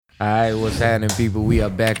All right, what's happening, people? We are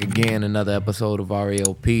back again, another episode of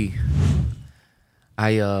RAOP.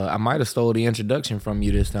 I might have stole the introduction from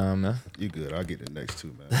you this time, man. You good? I'll get the next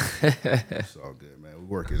two, man. It's all good, man. We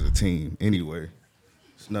work as a team. Anyway,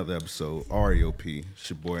 it's another episode. RAOP. It's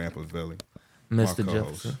your boy Ampavelli. Mr.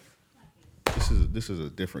 Jefferson. This is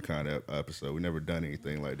a different kind of episode. We never done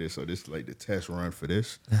anything like this, so this is like the test run for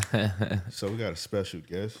this. So we got a special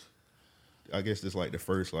guest. I guess this is like the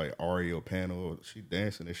first like REO panel. She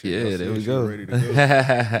dancing and shit. Yeah, there we go. Ready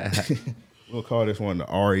to go. We'll call this one the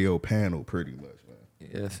REO panel, pretty much, man.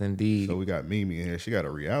 Yes, indeed. So we got Mimi in here. She got a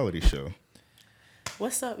reality show.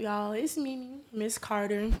 What's up, y'all? It's Mimi, Miss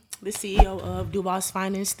Carter, the CEO of Duval's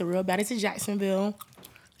Finest, the real baddest of Jacksonville.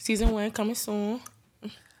 Season 1 coming soon.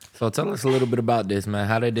 So tell us a little bit about this, man.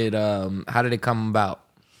 How did it come about?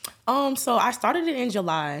 So I started it in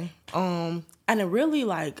July. And it really,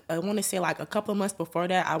 I want to say, a couple of months before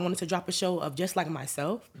that, I wanted to drop a show of just like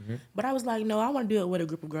myself. Mm-hmm. But I was like, no, I want to do it with a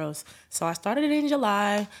group of girls. So I started it in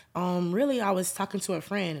July. Really, I was talking to a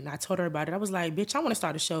friend, and I told her about it. I was like, bitch, I want to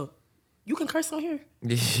start a show. You can curse on here?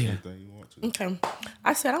 Yeah. Anything you want to. Okay.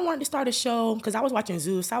 I said, I wanted to start a show because I was watching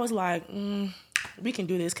Zeus. I was like, we can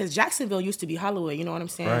do this. Because Jacksonville used to be Hollywood, you know what I'm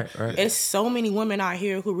saying? Right. It's so many women out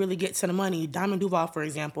here who really get to the money. Diamond Duval, for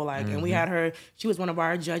example, and we had her, she was one of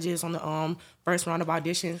our judges on the first round of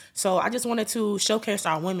auditions. So I just wanted to showcase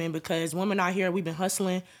our women because women out here, we've been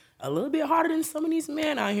hustling a little bit harder than some of these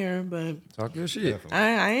men out here, but Talk your shit.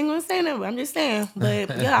 I ain't gonna say that, but I'm just saying.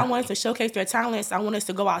 But yeah, I wanted to showcase their talents. I want us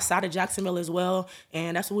to go outside of Jacksonville as well,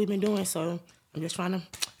 and that's what we've been doing. So I'm just trying to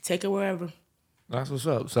take it wherever. That's what's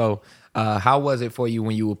up. So how was it for you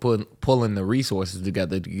when you were pulling the resources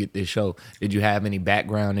together to get this show? Did you have any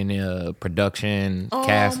background in production,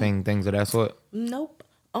 casting, things of that sort? Nope.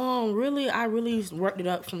 Really, I really worked it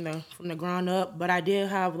up from the ground up. But I did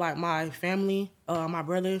have my family, my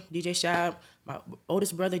brother DJ Shab, my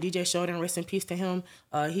oldest brother DJ Sheldon. Rest in peace to him.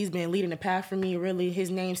 He's been leading the path for me. Really, his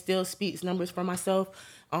name still speaks numbers for myself.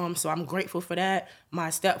 So I'm grateful for that. My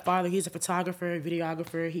stepfather, he's a photographer,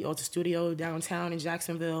 videographer. He owns a studio downtown in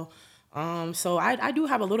Jacksonville. So I do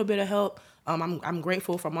have a little bit of help. I'm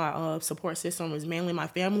grateful for my support system. It's mainly my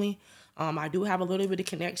family. I do have a little bit of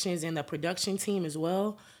connections in the production team as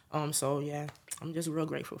well. So yeah, I'm just real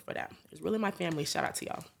grateful for that. It's really my family. Shout out to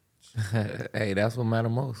y'all. Hey, that's what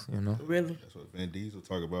matters most, you know. Really? That's what Vin Diesel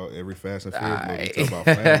talk about every Fast and Furious movie. Talk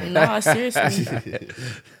about family. No, seriously.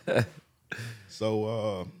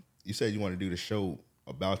 So you said you want to do the show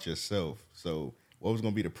about yourself. So what was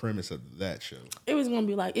going to be the premise of that show? It was gonna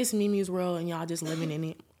be it's Mimi's world and y'all just living in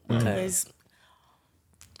it because.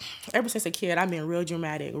 Ever since a kid, I've been real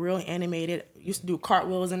dramatic, real animated. Used to do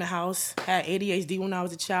cartwheels in the house. Had ADHD when I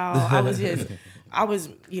was a child.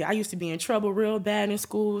 I used to be in trouble real bad in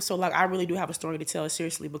school. So I really do have a story to tell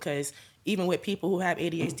seriously because even with people who have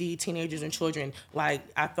ADHD, teenagers and children, I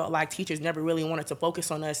felt like teachers never really wanted to focus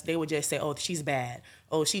on us. They would just say, oh, she's bad.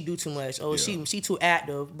 Oh, she do too much. Oh, yeah. she too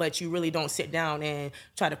active. But you really don't sit down and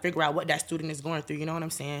try to figure out what that student is going through. You know what I'm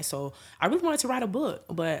saying? So I really wanted to write a book,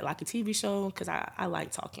 but a TV show because I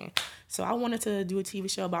like talking. So I wanted to do a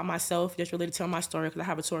TV show about myself, just really to tell my story because I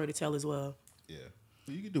have a story to tell as well. Yeah.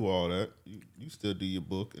 Well, you can do all that. You still do your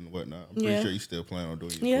book and whatnot. I'm pretty sure you still plan on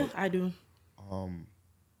doing your book. Yeah, I do.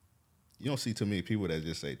 You don't see too many people that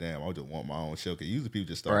just say, damn, I just want my own show. Because usually people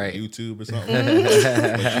just start Right. on YouTube or something.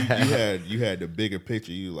 But you had the bigger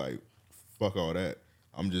picture. You fuck all that.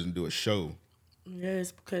 I'm just going to do a show.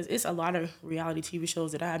 Yes, because it's a lot of reality TV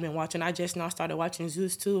shows that I've been watching. I just now started watching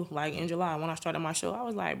Zeus too, in July. When I started my show, I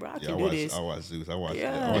was like, bro, I can do this. I watched Zeus. I watched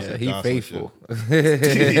Yeah. the He Jocelyn faithful.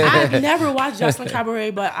 show. I've never watched Jocelyn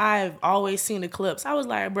Cabaret, but I've always seen the clips. I was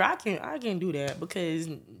like, bro, I can do that because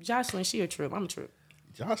Jocelyn, she a trip. I'm a trip.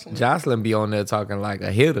 Jocelyn be on there talking like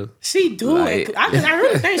a hitter. She do it. I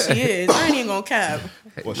really think she is. I ain't even gonna cap.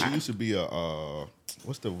 Well, she used to be a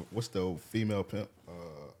what's the female pimp?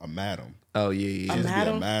 A madam. Oh, yeah. She used to be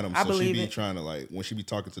madam? a madam. I So she believe be it. trying to when she be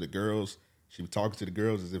talking to the girls, she be talking to the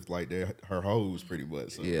girls as if they're her hoes pretty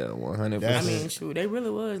much. So, Yeah, 100%. I mean, shoot, they really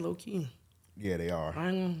was low key. yeah, they are.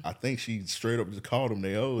 I I think she straight up just called them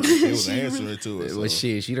their hoes. They was answering to it. Well, So.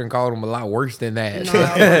 shit, she done called him a lot worse than that. Nah, for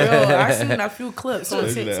real. I seen a few clips on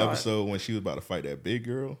Especially that TikTok. episode when she was about to fight that big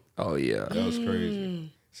girl. Oh, yeah. That was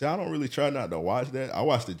crazy. See, I don't really try not to watch that. I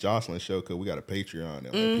watched the Jocelyn show because we got a Patreon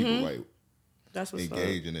and people That's what's up.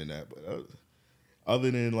 engaging in that. But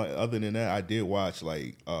other than that, I did watch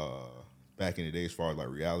back in the day as far as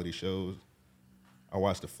reality shows. I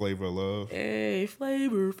watched the Flavor of Love. Hey,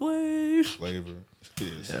 Flavor. Flavor.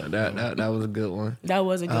 Yes. Yeah, that was a good one. That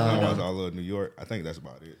was a good I one. watched I Love New York. I think that's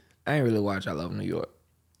about it. I ain't really watch I Love New York.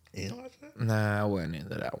 You know what I'm saying? Nah, I wasn't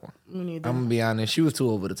into that one. Me neither. I'm gonna be honest. She was too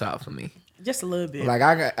over the top for me. Just a little bit. Like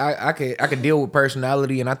I could deal with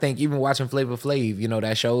personality, and I think even watching Flavor Flav, you know,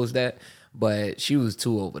 that shows that. But she was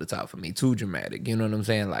too over the top for me, too dramatic. You know what I'm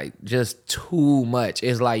saying? Like just too much.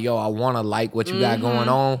 It's like, yo, I want to like what you got going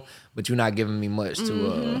on, but you're not giving me much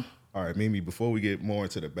to. All right, Mimi. Before we get more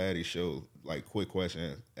into the baddie show, like quick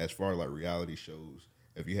question: as far as like reality shows,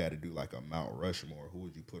 if you had to do like a Mount Rushmore, who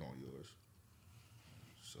would you put on yours?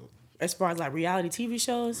 So As far as like reality TV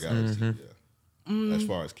shows, reality, TV, yeah. As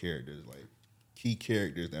far as characters, like key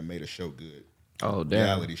characters that made a show good. Oh damn!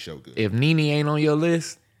 Reality show good. If Nene ain't on your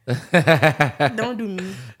list, don't do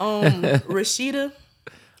me. Rashida,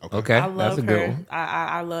 okay, I love that's a good her. one.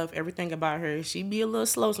 I love everything about her. She be a little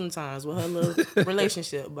slow sometimes with her little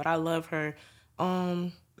relationship, but I love her.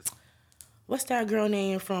 What's that girl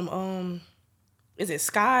name from? Is it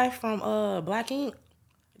Sky from Black Ink?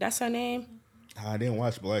 That's her name. I didn't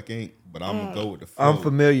watch Black Ink, but I'm gonna go with the flow. I'm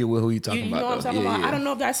familiar with who you talking You know about. what I'm though. talking about? Yeah. I don't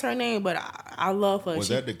know if that's her name, but I love her. Was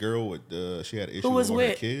that the girl with she had an issue was with one of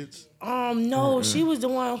her with- kids? No, she was the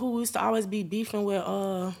one who used to always be beefing with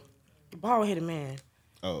the bald headed man.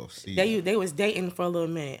 Oh, see. They was dating for a little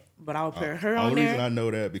minute, but I'll put her on Only reason I there. know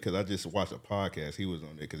that because I just watched a podcast. He was on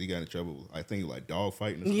there because he got in trouble. I think like dog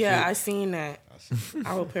fighting. Or some Yeah, shit. I seen that.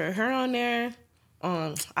 I will put her on there.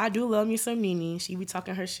 I do love me some Nene. She be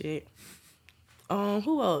talking her shit.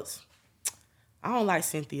 Who else? I don't like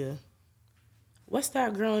Cynthia. What's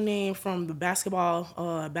that girl name from the Basketball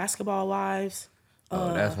Wives?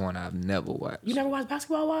 Oh, that's one I've never watched. You never watched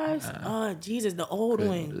Basketball Wives? Jesus, the old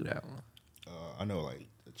Couldn't do one. that one. I know like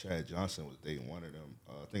Chad Johnson was dating one of them.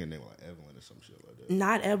 I think her name was like Evelyn or some shit like that.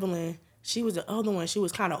 Not Evelyn. She was the other one. She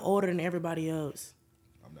was kind of older than everybody else.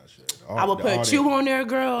 I'm not sure. I will put you on there, The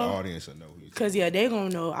girl. audience will know who you're Cause yeah, they gonna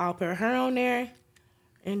know. I'll put her on there,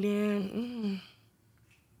 and then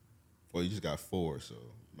Well, you just got 4, so.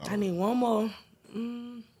 I need one more.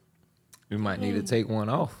 We might need to take one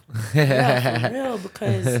off. Yeah, for real.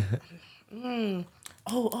 Because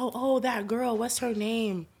that girl. What's her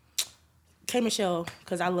name? K Michelle.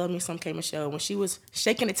 Because I love me some K Michelle. When she was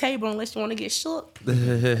shaking the table unless you want to get shook.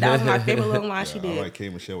 That was my favorite little line she I did. like K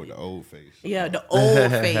Michelle with the old face. Yeah, the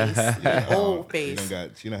old face. The old face.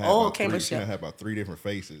 She done had Old about K 3, Michelle. had about 3 different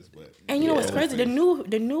faces, but And you know what's old crazy? face.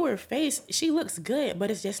 The newer face, she looks good,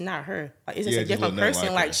 but it's just not her. Like, it's just Yeah, a it just different look nothing person.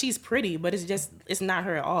 like Like her. she's pretty, but it's not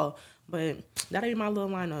her at all. But that'll be my little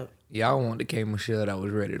lineup. Y'all want the K Michelle that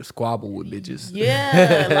was ready to squabble with bitches.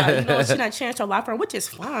 Yeah, like, you know, she done changed her life, which is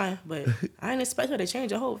fine. But I didn't expect her to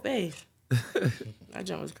change her whole face. That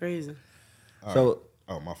jump was crazy. So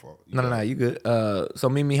Oh, my fault. no, you good. So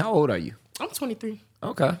Mimi, how old are you? I'm 23.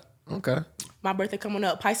 Okay. My birthday coming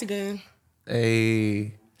up, Pisces again.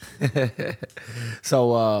 Hey.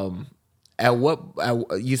 So at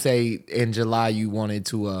you say in July you wanted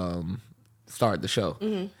to start the show.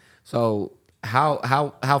 Mm-hmm. So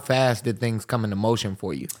how fast did things come into motion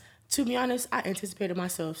for you? To be honest, I anticipated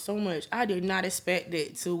myself so much. I did not expect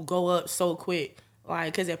it to go up so quick.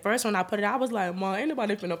 Like, cause at first when I put it out, I was like, "Mom, ain't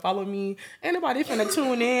nobody finna follow me. Ain't nobody finna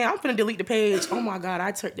tune in. I'm finna delete the page." Oh my God,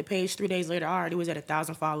 I took the page 3 days later. I already was at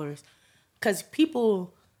 1,000 followers. Cause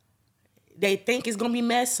people, they think it's gonna be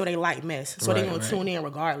mess, so they like mess. So they Right, gonna right. tune in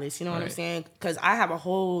regardless. You know what I'm Right. saying? Cause I have a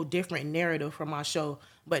whole different narrative for my show.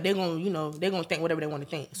 But they're gonna, they're gonna think whatever they want to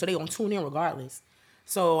think. So they gonna tune in regardless.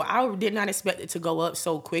 So I did not expect it to go up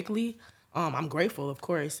so quickly. I'm grateful, of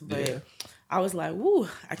course, but Yeah. I was like, "Woo,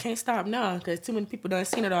 I can't stop now," because too many people done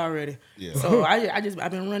seen it already. Yeah. So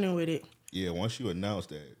I've been running with it. Yeah, once you announce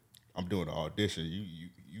that I'm doing the audition,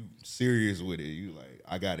 you serious with it. You like,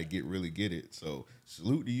 I got to really get it. So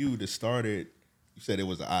salute to you that started. You said it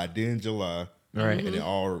was an idea in July, Right. And it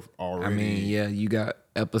already. I mean, yeah, you got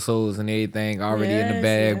episodes and everything already in the Yes,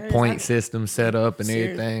 bag, yes. point system set up and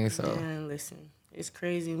everything. So Man, listen, it's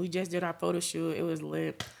crazy. We just did our photo shoot. It was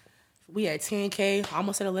lit. We had 10K,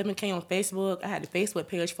 almost at 11K on Facebook. I had the Facebook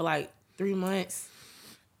page for like 3 months.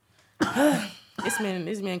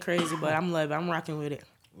 It's been crazy, but I'm loving it. I'm rocking with it.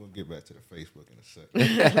 We'll get back to the Facebook in a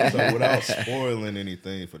second. So without spoiling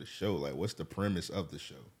anything for the show, like what's the premise of the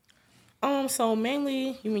show? So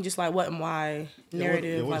mainly, you mean just like what my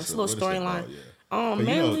narrative, like a little storyline.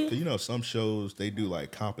 Mainly, Cause you know some shows they do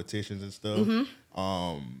like competitions and stuff.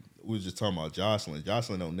 We was just talking about Jocelyn.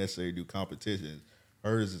 Jocelyn don't necessarily do competitions.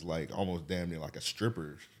 Hers is like almost damn near like a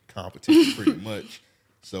stripper competition, pretty much.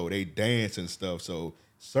 So they dance and stuff. So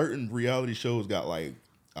certain reality shows got like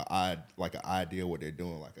an idea what they're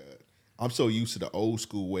doing. I'm so used to the old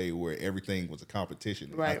school way where everything was a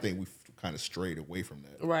competition. Right. I think we've kind of strayed away from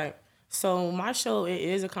that. right. So my show, it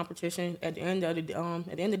is a competition. At the end of the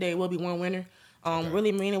day, it will be one winner.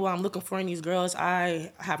 Really meaning what I'm looking for in these girls.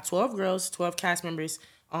 I have 12 girls, 12 cast members.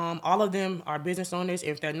 All of them are business owners.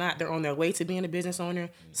 If they're not, they're on their way to being a business owner.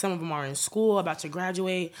 Some of them are in school, about to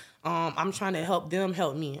graduate. I'm trying to help them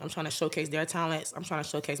help me. I'm trying to showcase their talents. I'm trying to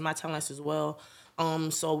showcase my talents as well.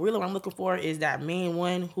 So really what I'm looking for is that main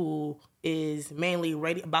one who is mainly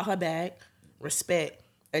ready about her bag, respect,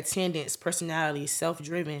 attendance, personality,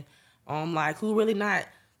 self-driven. Like who really not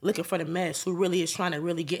looking for the mess, who really is trying to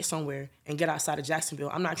really get somewhere and get outside of Jacksonville.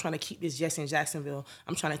 I'm not trying to keep this just in Jacksonville.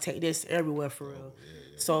 I'm trying to take this everywhere for real.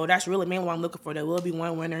 So that's really mainly what I'm looking for. There will be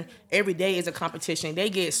one winner. Every day is a competition. They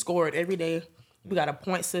get scored every day. We got a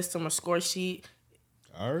point system, a score sheet.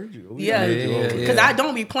 I heard you. Yeah, because I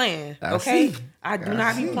don't be playing. Okay, see. I do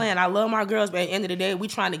not be playing. I love my girls, but at the end of the day, we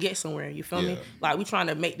trying to get somewhere. You feel me? Like we trying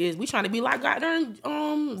to make this. We trying to be like goddamn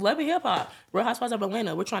Love and Hip Hop, Real Housewives of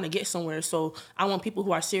Atlanta. We're trying to get somewhere. So I want people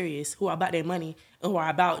who are serious, who are about their money, and who are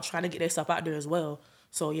about trying to get their stuff out there as well.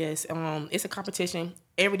 So yes, it's a competition.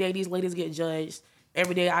 Every day these ladies get judged.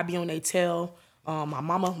 Every day I be on their tail. My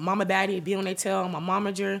mama daddy be on their tail. My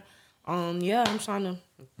momager. Yeah, I'm trying to.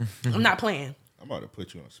 I'm not playing. I'm about to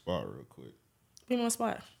put you on the spot real quick. Put me on the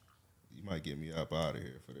spot. You might get me up out of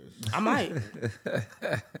here for this. I might.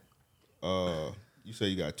 You say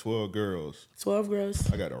you got 12 girls. 12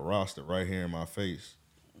 girls. I got a roster right here in my face.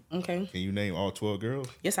 Okay. Can you name all 12 girls?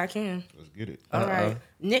 Yes, I can. Let's get it. All right.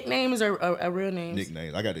 Nicknames are a real names.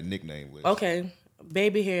 Nicknames. I got a nickname list. Okay.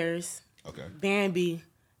 Baby Hairs. Okay. Bambi.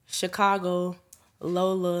 Chicago.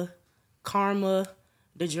 Lola. Karma.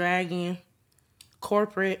 The Dragon.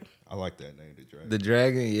 Corporate. I like that name, the Dragon. The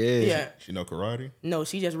Dragon, yeah. Yeah. She know karate? No,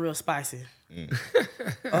 she just real spicy.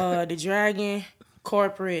 The Dragon.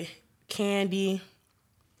 Corporate. Candy.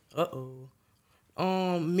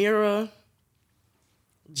 Mira.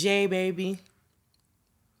 J Baby.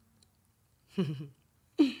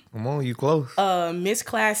 Come on, you close. Miss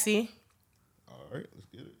Classy. All right, let's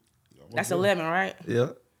get it. That's 11, right?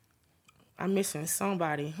 Yeah. I'm missing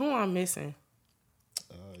somebody. Who am I missing?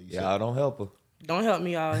 Y'all don't help her. Don't help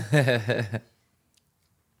me, y'all.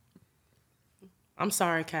 I'm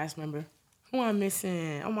sorry, cast member. Who am I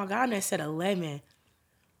missing? Oh my God, I said 11.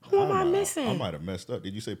 Who am I missing? I might have messed up.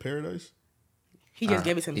 Did you say Paradise? He just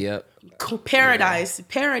gave it to me. Yep. Paradise,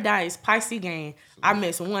 Pisces game. I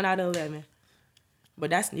missed 1 out of 11. But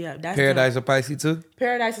that's Paradise or Pisces too?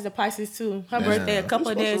 Paradise is a Pisces too. Her birthday a couple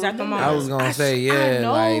of days after mine. I was gonna say, yeah, I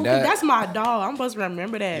know, like that. That's my dog. I'm supposed to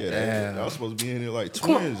remember that. Yeah, I was supposed to be in there like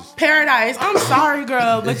twins. Paradise. I'm sorry,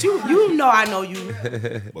 girl, but you know I know you.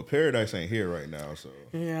 But Paradise ain't here right now, so.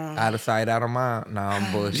 Yeah. Out of sight, out of mind. Nah,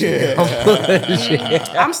 I'm bullshit.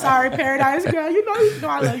 I'm I'm sorry, Paradise girl. You know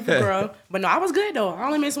I love you, girl. But no, I was good though. I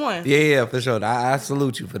only missed one. Yeah, for sure. I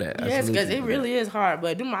salute you for that. Yes, because it really is hard.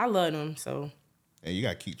 But I love them. So. And you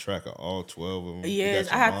got to keep track of all 12 of them. Yes,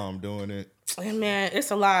 you got your mom doing it. Man,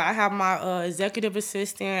 it's a lot. I have my executive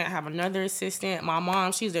assistant. I have another assistant. My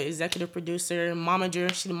mom, she's the executive producer. Momager,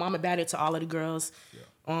 she's the mama daddy to all of the girls.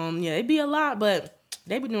 Yeah, it'd be a lot, but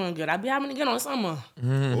they be doing good. I be having to get on summer.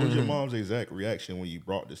 What was your mom's exact reaction when you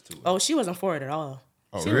brought this to her? Oh, she wasn't for it at all.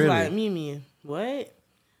 Oh, she really? was like, Mimi, what?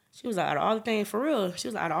 She was like, out of all the things, for real, she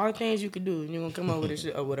was like, out of all the things you could do, you're going to come up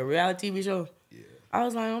with a reality TV show? Yeah. I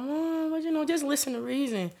was like, but just listen to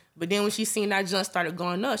reason. But then when she seen that junk started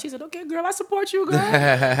going up, she said, okay, girl, I support you, girl. For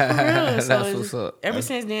real. So That's what's up. Ever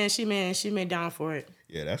since then, she been down for it.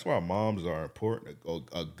 Yeah, that's why moms are important.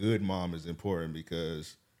 A good mom is important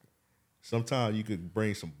because sometimes you could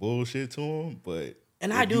bring some bullshit to them, but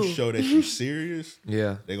if you show that you're serious,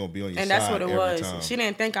 Yeah. they're going to be on your side And that's what it every was. time. She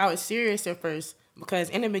didn't think I was serious at first because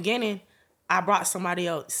in the beginning, I brought somebody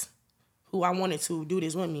else who I wanted to do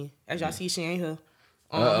this with me. As y'all see, she ain't here.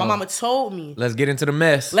 My mama told me. Let's get into the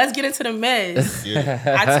mess. Let's get into the mess.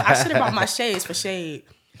 Yeah. I should have brought my shades for shade.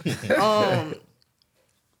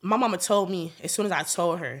 My mama told me as soon as I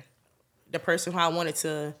told her the person who I wanted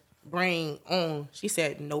to bring on, she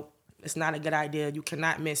said, nope, it's not a good idea. You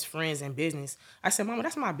cannot mix friends and business. I said, Mama,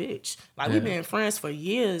 that's my bitch. Like, we've been friends for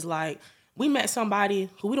years. Like, we met somebody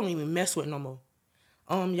who we don't even mess with no more.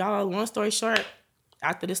 Y'all, long story short,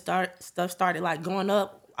 after this stuff started like going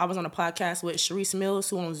up, I was on a podcast with Sharice Mills,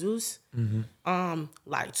 who owns Zeus.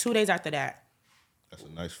 Like 2 days after that. That's a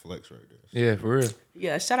nice flex right there. Yeah, for real.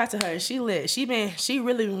 Yeah, shout out to her. She lit. She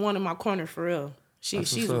really been one in my corner for real.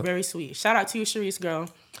 She's very sweet. Shout out to you, Sharice girl.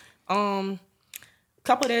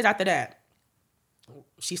 Couple of days after that,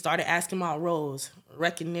 she started asking about roles,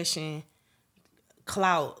 recognition,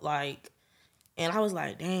 clout, like, and I was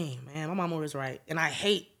like, dang, man, my mama was right. And I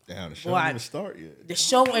hate Damn, the show Boy, didn't even start yet. The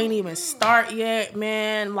show ain't even start yet,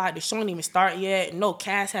 man. Like, the show ain't even start yet. No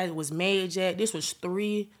cast was made yet. This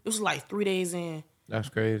was like 3 days in. That's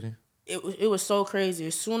crazy. It was so crazy.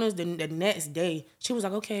 As soon as the next day, she was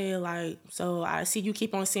like, okay, like, so I see you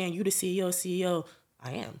keep on saying you the CEO.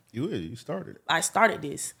 I am. You started it. I started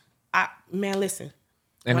this. Man, listen.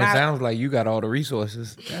 And it sounds like you got all the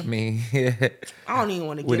resources. I mean, I don't even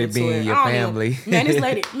want to get with it into being it. your family. Man, this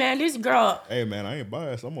lady, man, this girl. Hey, man, I ain't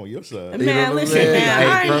biased. I'm on your side. Man, listen, saying? man.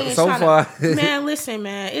 Like, I ain't even so far. Man, listen,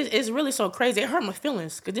 man. It's really so crazy. It hurt my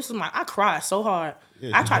feelings because this was I cried so hard.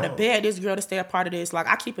 Yeah, I tried to beg this girl to stay a part of this. Like,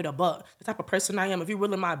 I keep it a buck. The type of person I am. If you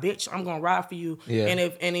really my bitch, I'm gonna ride for you. Yeah.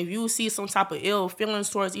 And if you see some type of ill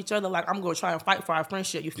feelings towards each other, like, I'm gonna try and fight for our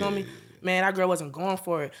friendship. You feel me? Man, that girl wasn't going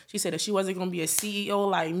for it. She said that she wasn't gonna be a CEO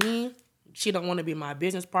like me. She don't want to be my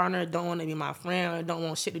business partner, don't want to be my friend, don't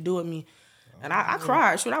want shit to do with me. And I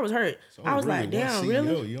cried. Shoot, I was hurt. So I was really like, damn,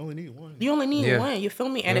 really? You only need one. You only need Yeah. one, you feel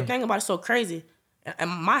me? And the thing about it's so crazy. And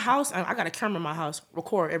my house, I got a camera in my house,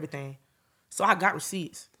 record everything. So I got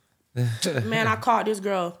receipts. Man, I called this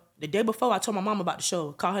girl the day before I told my mom about the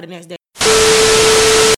show. Called her the next day.